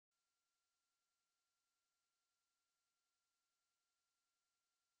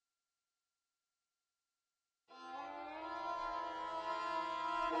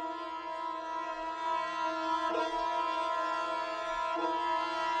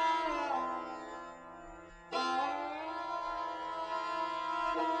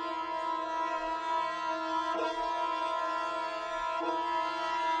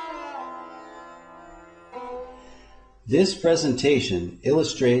This presentation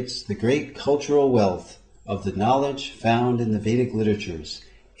illustrates the great cultural wealth of the knowledge found in the Vedic literatures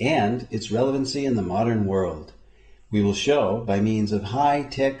and its relevancy in the modern world. We will show, by means of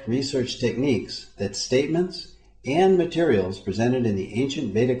high-tech research techniques, that statements and materials presented in the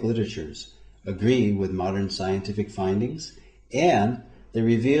ancient Vedic literatures agree with modern scientific findings, and they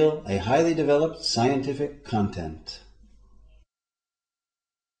reveal a highly developed scientific content.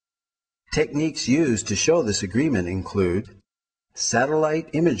 Techniques used to show this agreement include satellite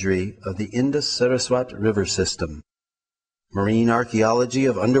imagery of the Indus-Saraswat river system, marine archaeology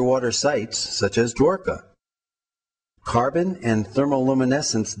of underwater sites such as Dwarka, carbon and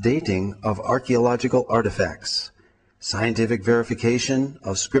thermoluminescence dating of archaeological artifacts, scientific verification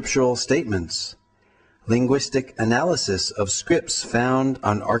of scriptural statements, linguistic analysis of scripts found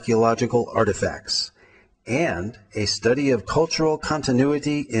on archaeological artifacts, and a study of cultural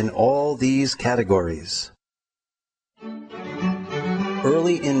continuity in all these categories.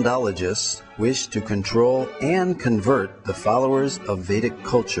 Early Indologists wished to control and convert the followers of Vedic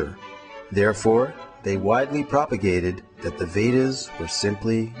culture. Therefore, they widely propagated that the Vedas were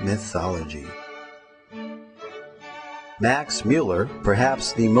simply mythology. Max Muller,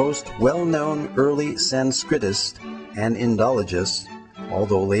 perhaps the most well-known early Sanskritist and Indologist,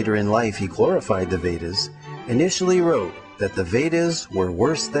 although later in life he glorified the Vedas, initially wrote that the Vedas were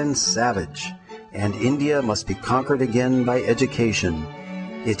worse than savage, and India must be conquered again by education.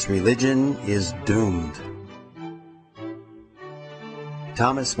 Its religion is doomed.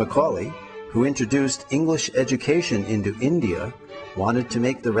 Thomas Macaulay, who introduced English education into India, wanted to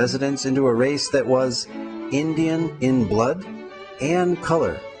make the residents into a race that was Indian in blood and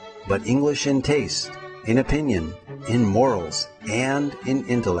color, but English in taste, in opinion, in morals, and in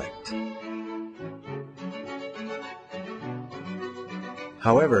intellect.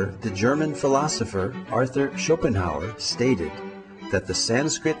 However, the German philosopher Arthur Schopenhauer stated that the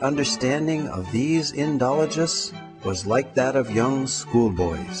Sanskrit understanding of these Indologists was like that of young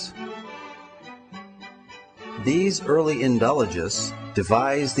schoolboys. These early Indologists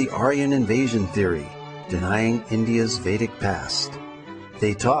devised the Aryan invasion theory, denying India's Vedic past.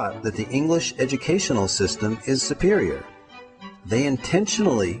 They taught that the English educational system is superior. They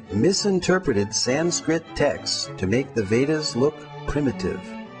intentionally misinterpreted Sanskrit texts to make the Vedas look primitive,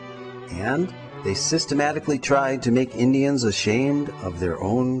 and they systematically tried to make Indians ashamed of their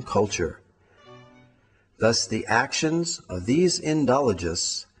own culture. Thus, the actions of these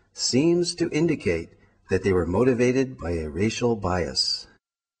Indologists seems to indicate that they were motivated by a racial bias.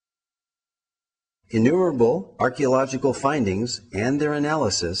 Innumerable archaeological findings and their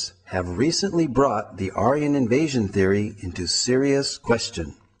analysis have recently brought the Aryan invasion theory into serious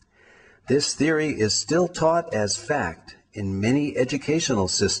question. This theory is still taught as fact in many educational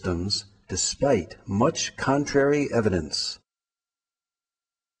systems, despite much contrary evidence.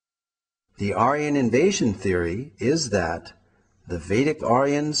 The Aryan invasion theory is that the Vedic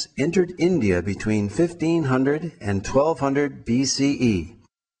Aryans entered India between 1500 and 1200 BCE.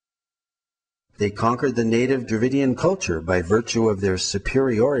 They conquered the native Dravidian culture by virtue of their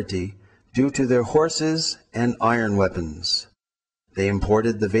superiority due to their horses and iron weapons. They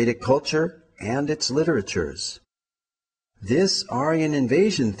imported the Vedic culture and its literatures. This Aryan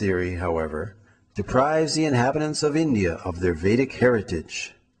invasion theory, however, deprives the inhabitants of India of their Vedic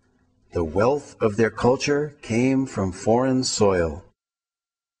heritage. The wealth of their culture came from foreign soil.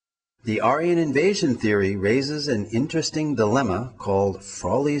 The Aryan invasion theory raises an interesting dilemma called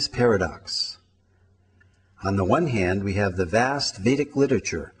Frawley's paradox. On the one hand, we have the vast Vedic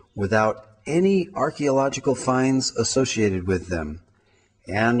literature without any archaeological finds associated with them.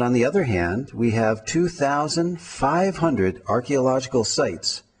 And on the other hand, we have 2,500 archaeological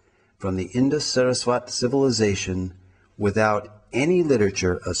sites from the Indus-Saraswat civilization without any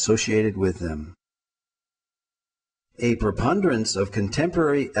literature associated with them. A preponderance of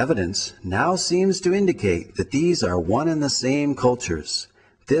contemporary evidence now seems to indicate that these are one and the same cultures.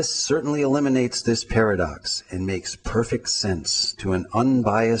 This certainly eliminates this paradox and makes perfect sense to an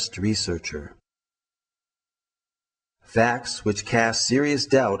unbiased researcher. Facts which cast serious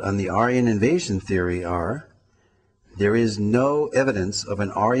doubt on the Aryan invasion theory are: there is no evidence of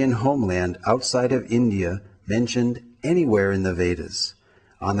an Aryan homeland outside of India mentioned anywhere in the Vedas.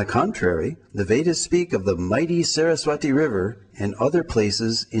 On the contrary, the Vedas speak of the mighty Saraswati River and other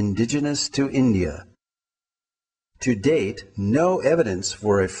places indigenous to India. To date, no evidence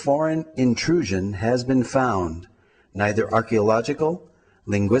for a foreign intrusion has been found, neither archaeological,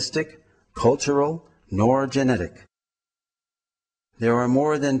 linguistic, cultural, nor genetic. There are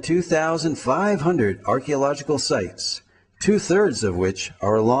more than 2,500 archaeological sites, 2/3 of which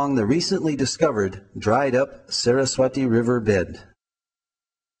are along the recently discovered dried-up Saraswati River bed.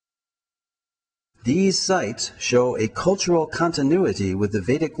 These sites show a cultural continuity with the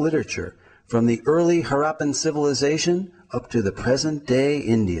Vedic literature from the early Harappan civilization up to the present-day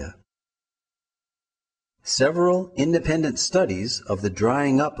India. Several independent studies of the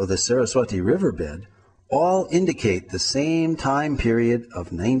drying up of the Saraswati riverbed all indicate the same time period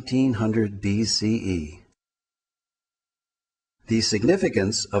of 1900 BCE. The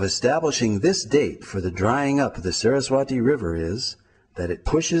significance of establishing this date for the drying up of the Saraswati River is that it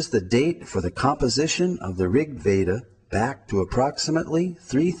pushes the date for the composition of the Rig Veda back to approximately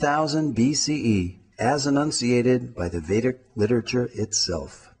 3000 BCE as enunciated by the Vedic literature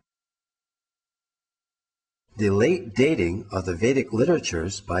itself. The late dating of the Vedic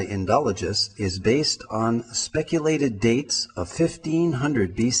literatures by Indologists is based on speculated dates of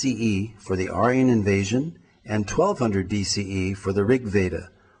 1500 BCE for the Aryan invasion and 1200 BCE for the Rig Veda,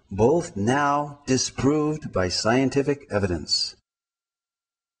 both now disproved by scientific evidence.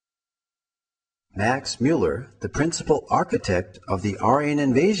 Max Muller, the principal architect of the Aryan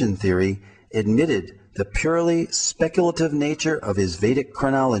invasion theory, admitted the purely speculative nature of his Vedic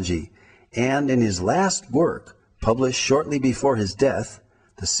chronology, and in his last work, published shortly before his death,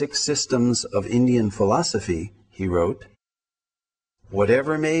 The Six Systems of Indian Philosophy, he wrote,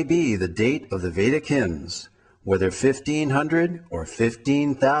 "Whatever may be the date of the Vedic hymns, whether 1500 or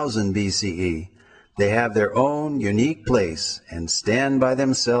 15,000 BCE, they have their own unique place and stand by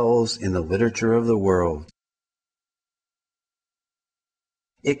themselves in the literature of the world."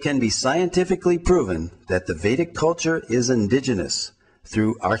 It can be scientifically proven that the Vedic culture is indigenous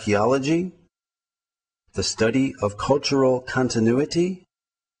through archaeology, the study of cultural continuity,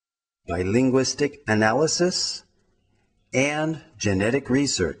 by linguistic analysis, and genetic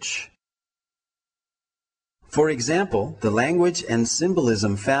research. For example, the language and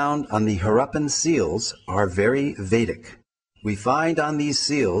symbolism found on the Harappan seals are very Vedic. We find on these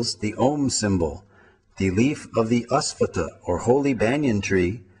seals the Om symbol, the leaf of the Asvattha or holy banyan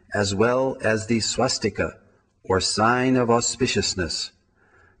tree, as well as the swastika or sign of auspiciousness,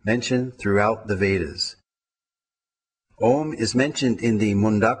 mentioned throughout the Vedas. Om is mentioned in the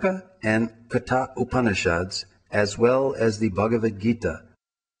Mundaka and Katha Upanishads, as well as the Bhagavad Gita.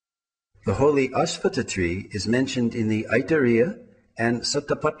 The holy Ashvattha tree is mentioned in the Aitareya and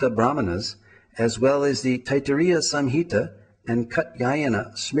Sattapatha Brahmanas, as well as the Taittiriya Samhita and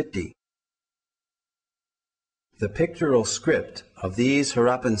Katyayana Smriti. The pictorial script of these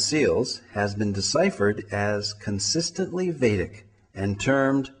Harappan seals has been deciphered as consistently Vedic and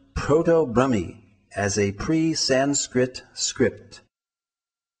termed Proto-Brahmi as a pre-Sanskrit script.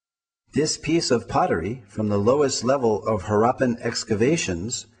 This piece of pottery from the lowest level of Harappan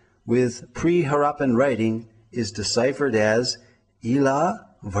excavations with pre-Harappan writing is deciphered as Ila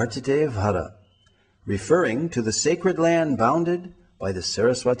Vartate Vara, referring to the sacred land bounded by the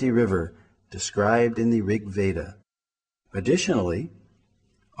Saraswati River, described in the Rig Veda. Additionally,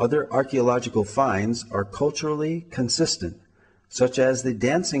 other archaeological finds are culturally consistent, such as the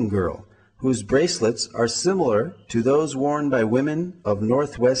dancing girl, whose bracelets are similar to those worn by women of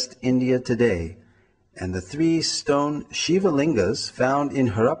northwest India today, and the 3 stone Shiva Lingas found in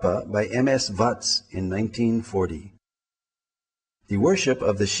Harappa by M.S. Vats in 1940. The worship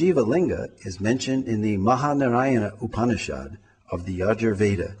of the Shiva Linga is mentioned in the Mahanarayana Upanishad of the Yajur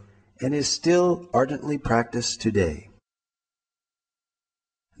Veda and is still ardently practiced today.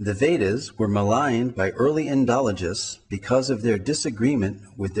 The Vedas were maligned by early Indologists because of their disagreement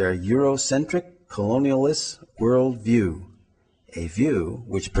with their Eurocentric colonialist worldview, a view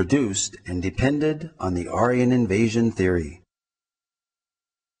which produced and depended on the Aryan invasion theory.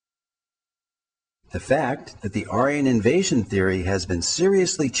 The fact that the Aryan invasion theory has been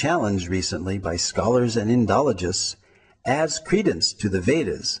seriously challenged recently by scholars and Indologists adds credence to the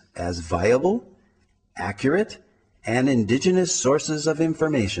Vedas as viable, accurate, and indigenous sources of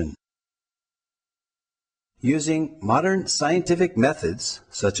information. Using modern scientific methods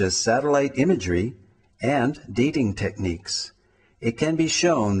such as satellite imagery and dating techniques, it can be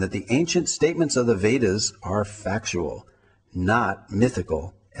shown that the ancient statements of the Vedas are factual, not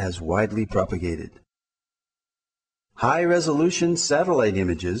mythical, as widely propagated. High-resolution satellite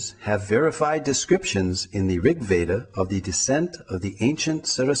images have verified descriptions in the Rig Veda of the descent of the ancient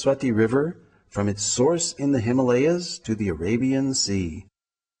Saraswati River from its source in the Himalayas to the Arabian Sea.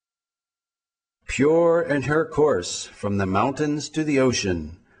 Pure in her course from the mountains to the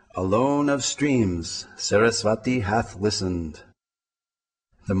ocean, alone of streams, Saraswati hath listened.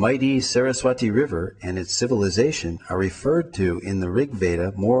 The mighty Saraswati River and its civilization are referred to in the Rig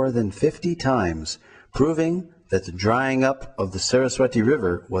Veda more than 50 times, proving that the drying up of the Saraswati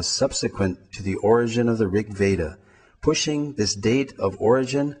River was subsequent to the origin of the Rig Veda, pushing this date of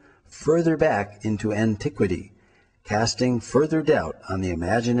origin further back into antiquity, casting further doubt on the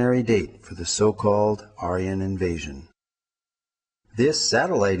imaginary date for the so-called Aryan invasion. This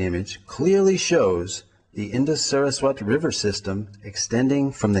satellite image clearly shows the Indus-Saraswati River system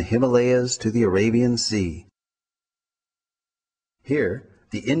extending from the Himalayas to the Arabian Sea. Here,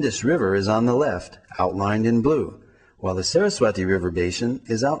 the Indus River is on the left, outlined in blue, while the Saraswati River basin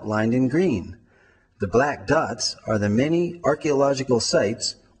is outlined in green. The black dots are the many archaeological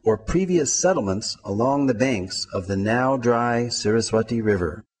sites or previous settlements along the banks of the now dry Saraswati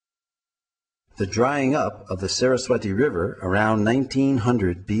River. The drying up of the Saraswati River around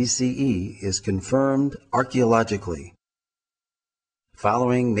 1900 BCE is confirmed archaeologically.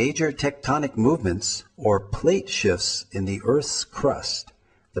 Following major tectonic movements or plate shifts in the Earth's crust,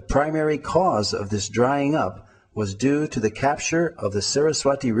 the primary cause of this drying up was due to the capture of the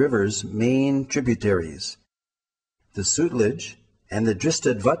Saraswati River's main tributaries, the Sutlej and the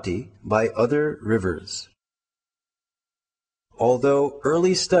Drishtatvati, by other rivers. Although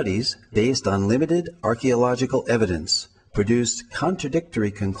early studies based on limited archaeological evidence produced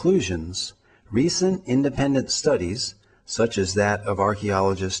contradictory conclusions, recent independent studies, such as that of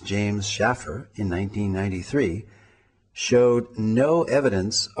archaeologist James Schaffer in 1993, showed no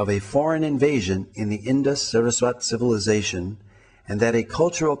evidence of a foreign invasion in the Indus-Saraswati civilization and that a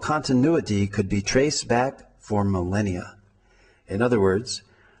cultural continuity could be traced back for millennia. In other words,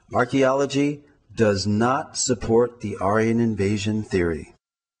 archaeology does not support the Aryan invasion theory.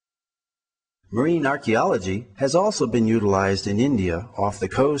 Marine archaeology has also been utilized in India off the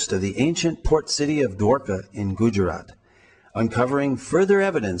coast of the ancient port city of Dwarka in Gujarat, uncovering further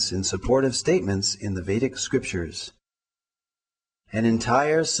evidence in support of statements in the Vedic scriptures. An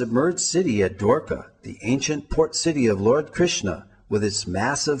entire submerged city at Dwarka, the ancient port city of Lord Krishna, with its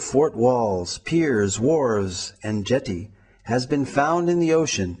massive fort walls, piers, wharves, and jetty, has been found in the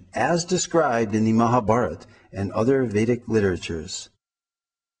ocean as described in the Mahabharata and other Vedic literatures.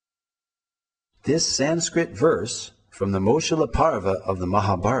 This Sanskrit verse from the Moshila Parva of the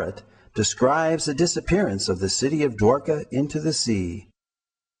Mahabharata describes the disappearance of the city of Dwarka into the sea.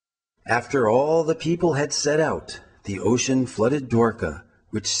 After all the people had set out, the ocean flooded Dwarka,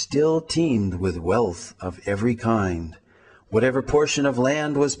 which still teemed with wealth of every kind. Whatever portion of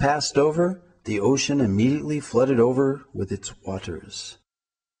land was passed over, the ocean immediately flooded over with its waters.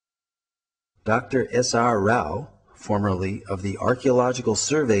 Dr. S.R. Rao, formerly of the Archaeological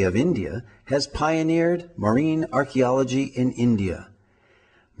Survey of India, has pioneered marine archaeology in India.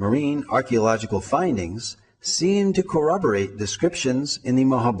 Marine archaeological findings seem to corroborate descriptions in the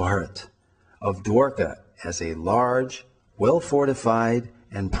Mahabharata of Dwarka as a large, well-fortified,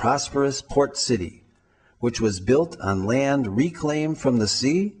 and prosperous port city, which was built on land reclaimed from the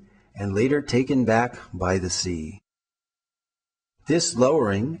sea and later taken back by the sea. This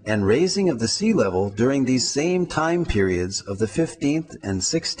lowering and raising of the sea level during these same time periods of the 15th and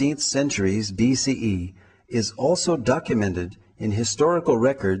 16th centuries BCE is also documented in historical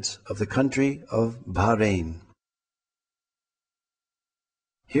records of the country of Bahrain.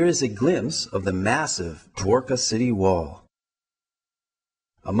 Here is a glimpse of the massive Dwarka city wall.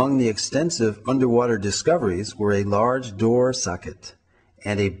 Among the extensive underwater discoveries were a large door socket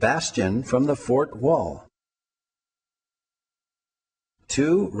and a bastion from the fort wall.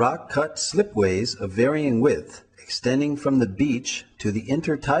 2 rock-cut slipways of varying width extending from the beach to the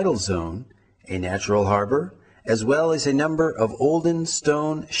intertidal zone, a natural harbor, as well as a number of olden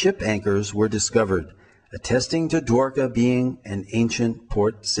stone ship anchors were discovered, attesting to Dwarka being an ancient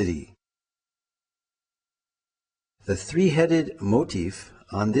port city. The 3-headed motif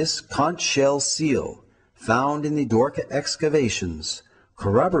on this conch shell seal found in the Dwarka excavations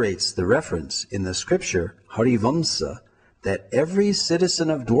corroborates the reference in the scripture Harivamsa that every citizen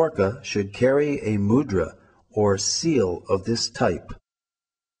of Dwarka should carry a mudra or seal of this type.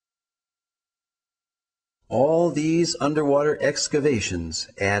 All these underwater excavations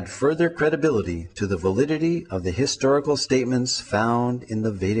add further credibility to the validity of the historical statements found in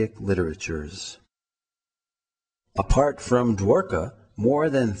the Vedic literatures. Apart from Dwarka, more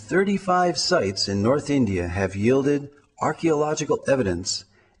than 35 sites in North India have yielded archaeological evidence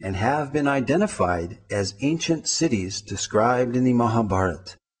and have been identified as ancient cities described in the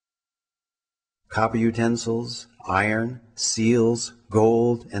Mahabharata. Copper utensils, iron, seals,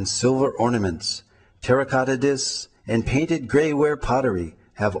 gold, and silver ornaments, terracotta discs, and painted grayware pottery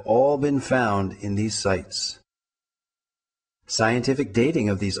have all been found in these sites. Scientific dating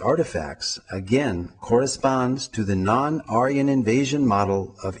of these artifacts again corresponds to the non-Aryan invasion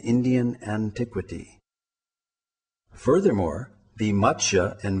model of Indian antiquity. Furthermore, the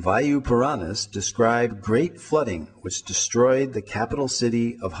Matsya and Vayu Puranas describe great flooding which destroyed the capital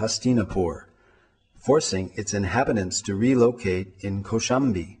city of Hastinapur, forcing its inhabitants to relocate in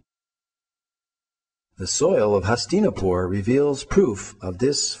Kaushambi. The soil of Hastinapur reveals proof of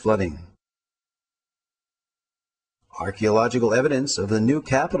this flooding. Archaeological evidence of the new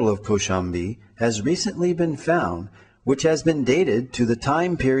capital of Kaushambi has recently been found, which has been dated to the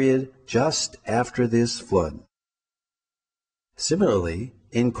time period just after this flood. Similarly,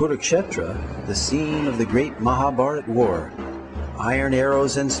 in Kurukshetra, the scene of the great Mahabharat war, iron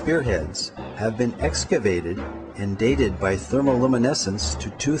arrows and spearheads have been excavated and dated by thermoluminescence to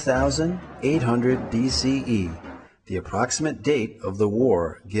 2800 BCE, the approximate date of the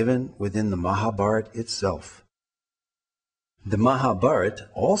war given within the Mahabharat itself. The Mahabharat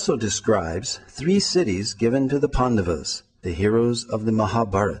also describes 3 cities given to the Pandavas, the heroes of the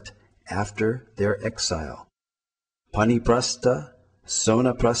Mahabharat, after their exile: Paniprastha,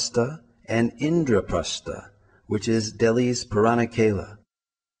 Sonaprastha, and Indraprastha, which is Delhi's Puranakela.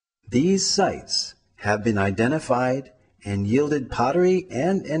 These sites have been identified and yielded pottery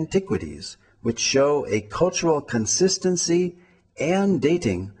and antiquities which show a cultural consistency and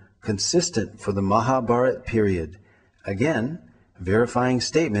dating consistent for the Mahabharat period, again verifying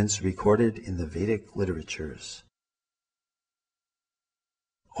statements recorded in the Vedic literatures.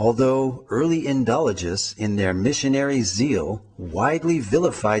 Although early Indologists in their missionary zeal widely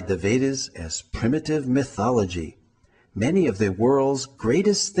vilified the Vedas as primitive mythology, many of the world's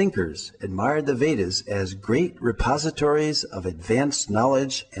greatest thinkers admired the Vedas as great repositories of advanced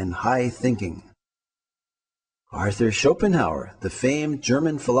knowledge and high thinking. Arthur Schopenhauer, the famed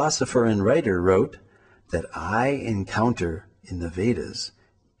German philosopher and writer, wrote that I encounter in the Vedas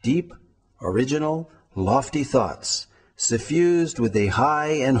deep, original, lofty thoughts, suffused with a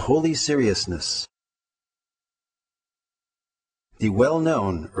high and holy seriousness. The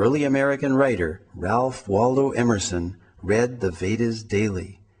well-known early American writer Ralph Waldo Emerson read the Vedas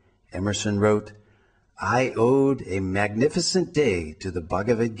daily. Emerson wrote, I owed a magnificent day to the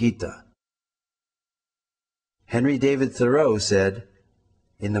Bhagavad Gita. Henry David Thoreau said,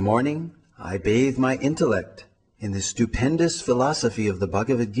 in the morning I bathe my intellect in the stupendous philosophy of the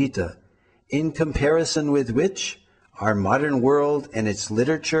Bhagavad Gita, in comparison with which our modern world and its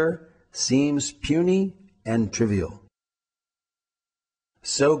literature seems puny and trivial.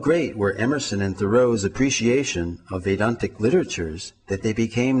 So great were Emerson and Thoreau's appreciation of Vedantic literatures that they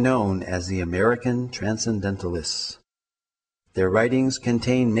became known as the American Transcendentalists. Their writings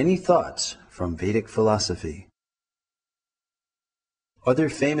contain many thoughts from Vedic philosophy. Other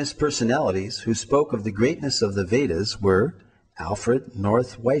famous personalities who spoke of the greatness of the Vedas were Alfred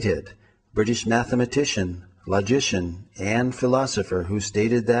North Whitehead, British mathematician, logician, and philosopher, who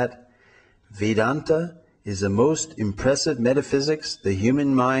stated that Vedanta is the most impressive metaphysics the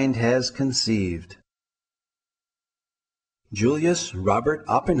human mind has conceived. Julius Robert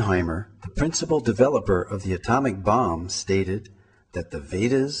Oppenheimer, the principal developer of the atomic bomb, stated that the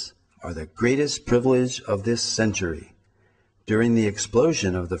Vedas are the greatest privilege of this century. During the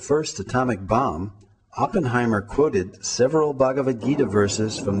explosion of the first atomic bomb, Oppenheimer quoted several Bhagavad Gita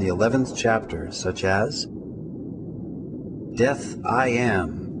verses from the 11th chapter, such as, Death I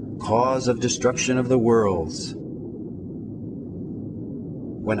am, cause of destruction of the worlds.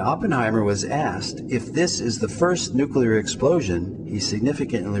 When Oppenheimer was asked if this is the first nuclear explosion, he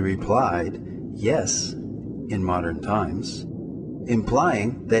significantly replied, yes, in modern times,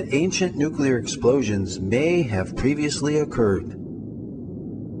 implying that ancient nuclear explosions may have previously occurred.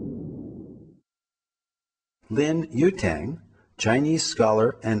 Lin Yutang, Chinese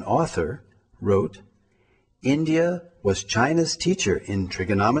scholar and author, wrote, India was China's teacher in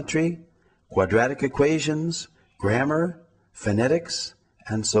trigonometry, quadratic equations, grammar, phonetics,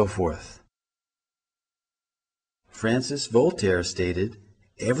 and so forth. Francis Voltaire stated,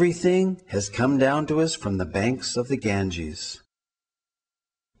 everything has come down to us from the banks of the Ganges.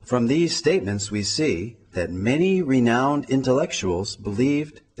 From these statements we see that many renowned intellectuals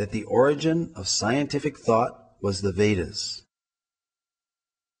believed that the origin of scientific thought was the Vedas.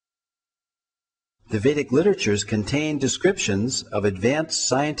 The Vedic literatures contain descriptions of advanced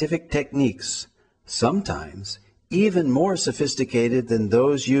scientific techniques, sometimes even more sophisticated than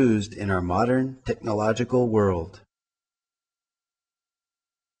those used in our modern technological world.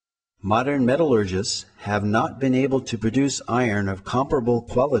 Modern metallurgists have not been able to produce iron of comparable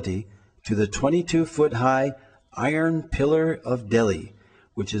quality to the 22-foot-high iron pillar of Delhi,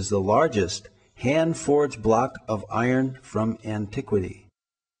 which is the largest hand-forged block of iron from antiquity.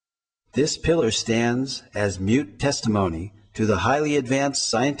 This pillar stands as mute testimony to the highly advanced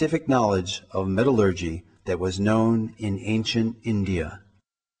scientific knowledge of metallurgy that was known in ancient India.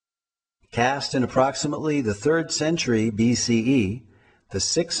 Cast in approximately the 3rd century BCE, the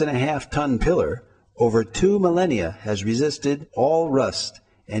 6.5-ton pillar over 2 millennia has resisted all rust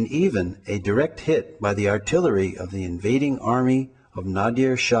and even a direct hit by the artillery of the invading army of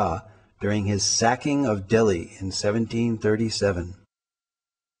Nadir Shah during his sacking of Delhi in 1737.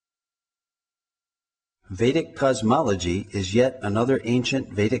 Vedic cosmology is yet another ancient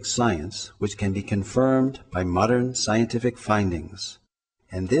Vedic science which can be confirmed by modern scientific findings,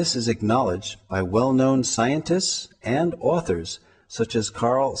 and this is acknowledged by well-known scientists and authors such as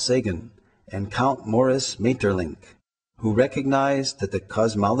Carl Sagan and Count Maurice Maeterlinck, who recognized that the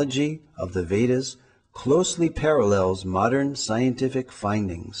cosmology of the Vedas closely parallels modern scientific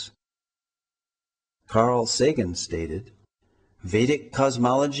findings. Carl Sagan stated, "Vedic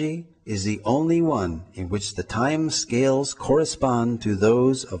cosmology is the only one in which the time scales correspond to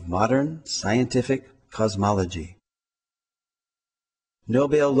those of modern scientific cosmology."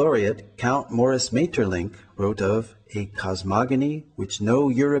 Nobel laureate Count Maurice Maeterlinck wrote of a cosmogony which no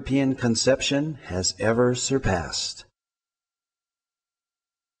European conception has ever surpassed.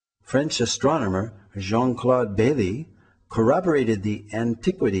 French astronomer Jean-Claude Bailly corroborated the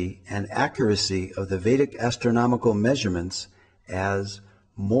antiquity and accuracy of the Vedic astronomical measurements as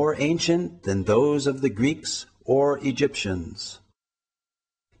more ancient than those of the Greeks or Egyptians,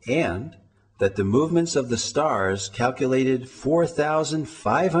 and that the movements of the stars calculated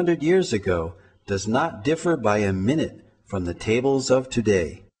 4,500 years ago does not differ by a minute from the tables of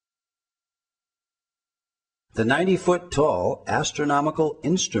today. The 90-foot-tall astronomical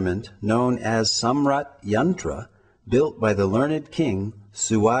instrument known as Samrat Yantra, built by the learned king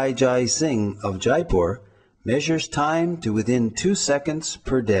Suwai Jai Singh of Jaipur, measures time to within 2 seconds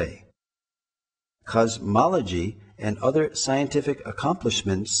per day. Cosmology and other scientific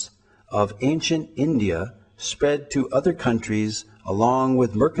accomplishments of ancient India spread to other countries along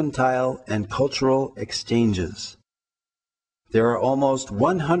with mercantile and cultural exchanges. There are almost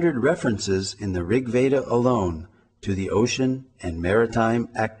 100 references in the Rig Veda alone to the ocean and maritime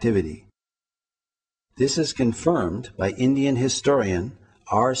activity. This is confirmed by Indian historian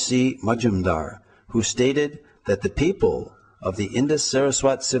R.C. Majumdar, who stated that the people of the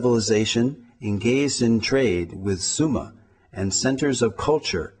Indus-Saraswat civilization engaged in trade with Suma and centers of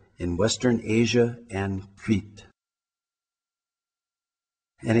culture in Western Asia and Crete.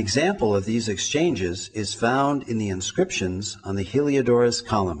 An example of these exchanges is found in the inscriptions on the Heliodorus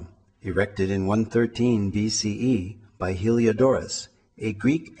column, erected in 113 BCE by Heliodorus, a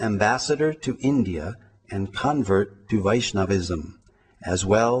Greek ambassador to India and convert to Vaishnavism, as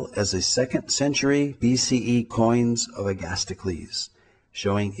well as the 2nd century BCE coins of Agastocles,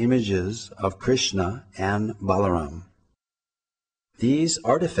 showing images of Krishna and Balaram. These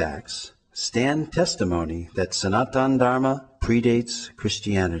artifacts stand testimony that Sanatana Dharma predates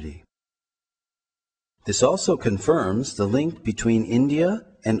Christianity. This also confirms the link between India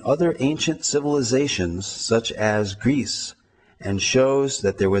and other ancient civilizations such as Greece, and shows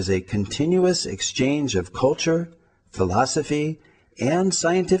that there was a continuous exchange of culture, philosophy, and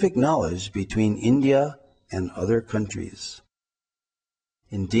scientific knowledge between India and other countries.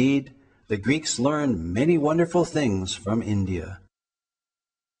 Indeed, the Greeks learned many wonderful things from India.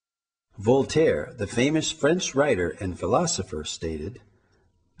 Voltaire, the famous French writer and philosopher, stated,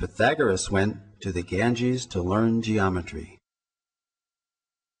 "Pythagoras went to the Ganges to learn geometry."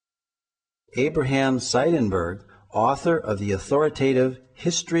 Abraham Seidenberg, author of the authoritative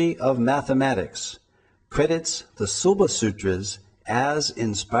History of Mathematics, credits the Sulba Sutras as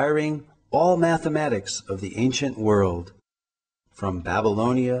inspiring all mathematics of the ancient world, from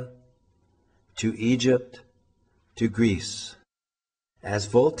Babylonia to Egypt to Greece. As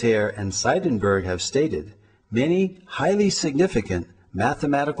Voltaire and Seidenberg have stated, many highly significant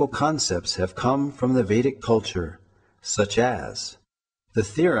mathematical concepts have come from the Vedic culture, such as the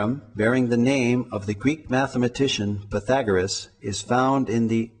theorem bearing the name of the Greek mathematician Pythagoras is found in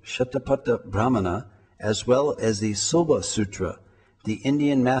the Shatapatha Brahmana, as well as the Sulba Sutra, the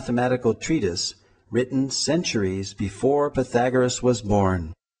Indian mathematical treatise written centuries before Pythagoras was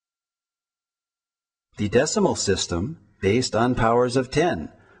born. The decimal system, based on powers of 10,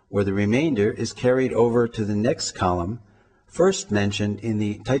 where the remainder is carried over to the next column, first mentioned in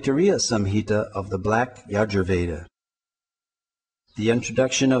the Taittiriya Samhita of the Black Yajurveda. The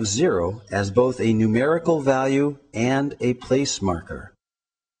introduction of 0 as both a numerical value and a place marker.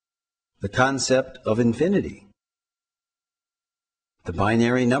 The concept of infinity. The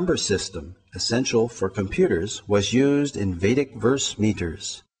binary number system, essential for computers, was used in Vedic verse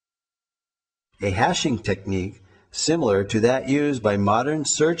meters. A hashing technique similar to that used by modern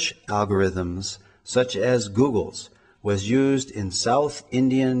search algorithms such as Google's, was used in South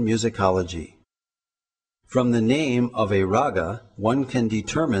Indian musicology. From the name of a raga, one can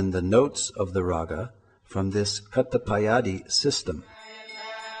determine the notes of the raga from this Katapayadi system.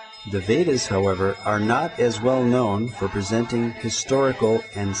 The Vedas, however, are not as well known for presenting historical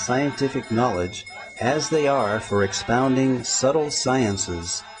and scientific knowledge as they are for expounding subtle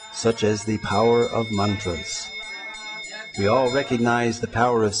sciences such as the power of mantras. We all recognize the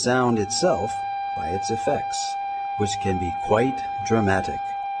power of sound itself by its effects, which can be quite dramatic.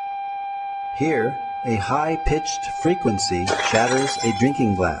 Here, a high-pitched frequency shatters a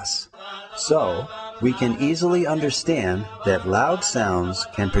drinking glass. So, we can easily understand that loud sounds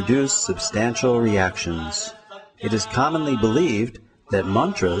can produce substantial reactions. It is commonly believed that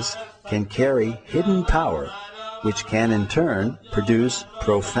mantras can carry hidden power, which can in turn produce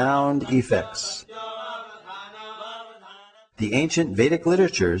profound effects. The ancient Vedic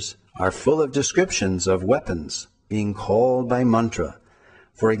literatures are full of descriptions of weapons being called by mantra.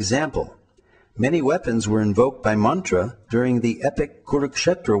 For example, many weapons were invoked by mantra during the epic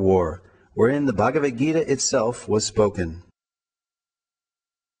Kurukshetra war, wherein the Bhagavad Gita itself was spoken.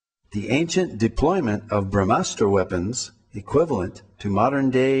 The ancient deployment of Brahmastra weapons, equivalent to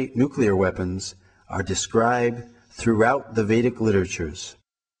modern-day nuclear weapons, are described throughout the Vedic literatures.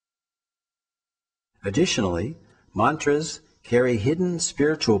 Additionally, mantras carry hidden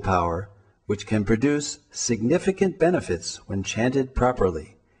spiritual power which can produce significant benefits when chanted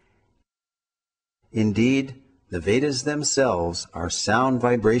properly. Indeed, the Vedas themselves are sound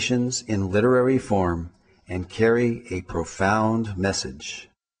vibrations in literary form and carry a profound message.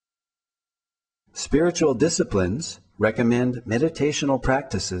 Spiritual disciplines recommend meditational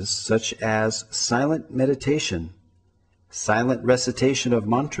practices such as silent meditation, silent recitation of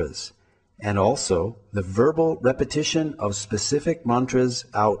mantras, and also the verbal repetition of specific mantras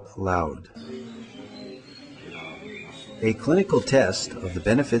out loud. A clinical test of the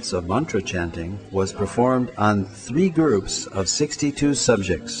benefits of mantra chanting was performed on 3 groups of 62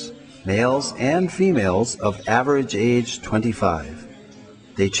 subjects, males and females of average age 25.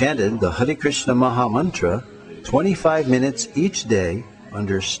 They chanted the Hare Krishna Maha Mantra 25 minutes each day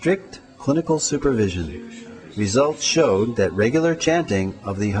under strict clinical supervision. Results showed that regular chanting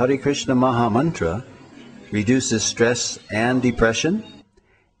of the Hare Krishna Maha Mantra reduces stress and depression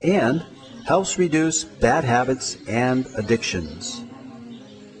and helps reduce bad habits and addictions.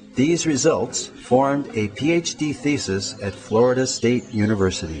 These results formed a PhD thesis at Florida State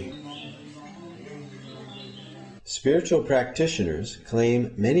University. Spiritual practitioners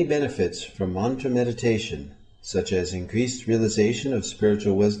claim many benefits from mantra meditation, such as increased realization of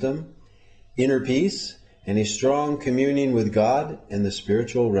spiritual wisdom, inner peace, and a strong communion with God and the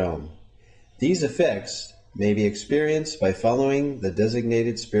spiritual realm. These effects may be experienced by following the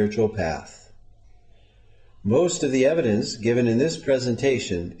designated spiritual path. Most of the evidence given in this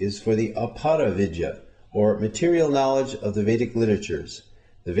presentation is for the apara-vidya, or material knowledge of the Vedic literatures.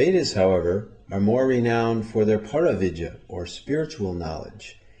 The Vedas, however, are more renowned for their para-vidya, or spiritual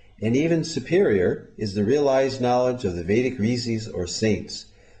knowledge, and even superior is the realized knowledge of the Vedic rishis or saints,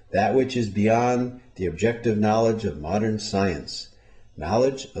 that which is beyond the objective knowledge of modern science,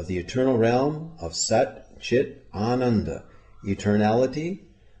 knowledge of the eternal realm of Sat, Chit, Ananda, eternality,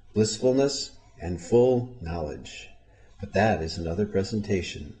 blissfulness, and full knowledge. But that is another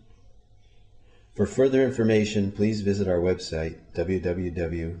presentation. For further information, please visit our website,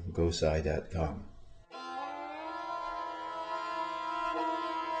 www.gosai.com.